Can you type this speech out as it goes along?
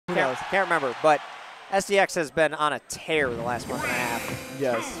knows? Can't remember, but SDX has been on a tear the last month and a half.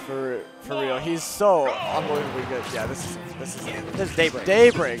 Yes, for real. He's so unbelievably good. Yeah, this is This is Daybreak.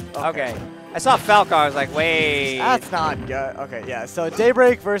 Daybreak. Okay. I saw Falco. I was like, wait. That's not good. Okay, yeah. So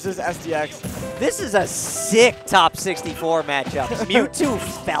Daybreak versus SDX. This is a sick top 64 matchup. Mewtwo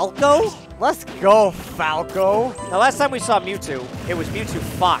Falco? Let's go, Falco. The last time we saw Mewtwo, it was Mewtwo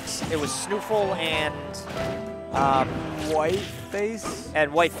Fox. It was Snoofle and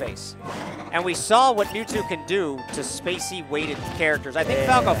Whiteface. And we saw what Mewtwo can do to spacey weighted characters. I think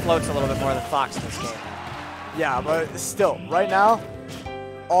Falco floats a little bit more than Fox in this game. Yeah, but still, right now,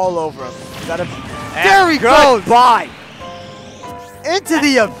 all over him. There he goes! Bye! Into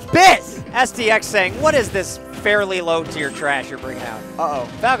the abyss! SDX saying, what is this fairly low tier trash you're bringing out? Uh-oh.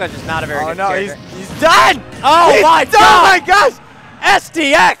 Falco's just not a very good character. He's done! Oh my God! Oh my gosh!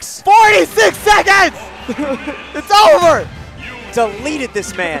 SDX! 46 seconds! It's over! Deleted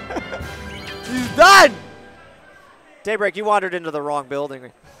this man. He's done! Daybreak, you wandered into the wrong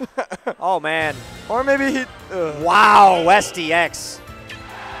building. Oh, man. Or maybe he... Wow, SDX.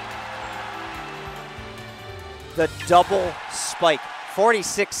 The double spike.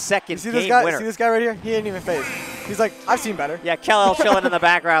 46-second See game this guy? winner. See this guy right here? He ain't even phased. He's like, I've seen better. Yeah, Kal-El chilling in the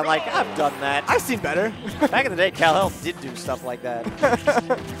background like, I've done that. I've seen better. Back in the day, Kal-El did do stuff like that.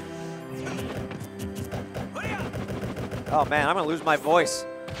 Oh, man, I'm going to lose my voice.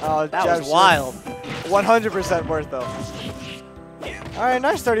 Oh, that was wild. 100% worth, though. All right,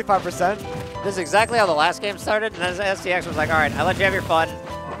 nice 35%. This is exactly how the last game started, and then SDX was like, all right, I let you have your fun,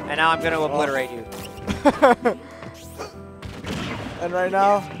 and now I'm going to obliterate you. And right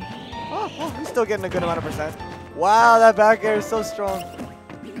now, he's still getting a good amount of percent. Wow, that back air is so strong.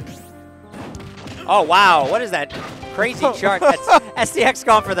 Oh, wow, what is that crazy chart? That's SDX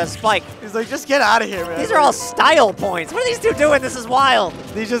going for the spike. He's like, just get out of here, man. These are all style points. What are these two doing? This is wild.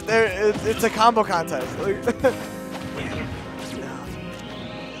 It's a combo contest.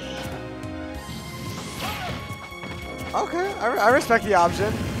 Okay, I respect the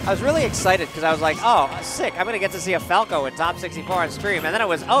option. I was really excited because I was like, oh, sick. I'm going to get to see a Falco in top 64 on stream. And then it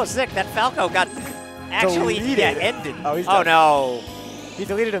was, oh, sick. That Falco got actually ended. Oh, he's done. No. He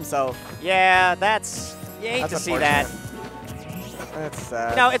deleted himself. Yeah, you hate to see that. That's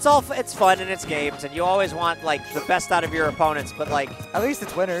sad. You know, it's fun and it's games, and you always want, like, the best out of your opponents, but, like... At least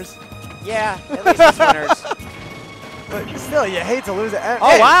it's winners. Yeah, at least it's winners. But still, you hate to lose it. Oh,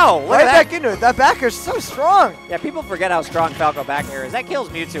 hey, wow. Look right at that. back into it. That back air's so strong. Yeah, people forget how strong Falco back air is. That kills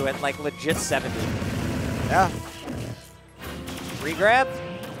Mewtwo at, like, legit 70. Yeah. Regrab.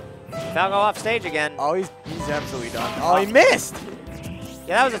 Falco off stage again. Oh, he's absolutely done. Oh, he missed.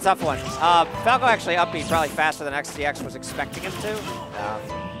 Yeah, that was a tough one. Falco actually up B probably faster than XDX was expecting him to.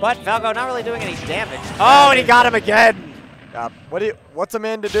 But Falco not really doing any damage. Oh, and he got him again. What's a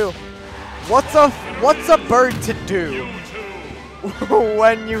man to do? What's a bird to do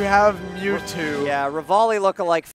when you have Mewtwo? Yeah, Rivali lookalike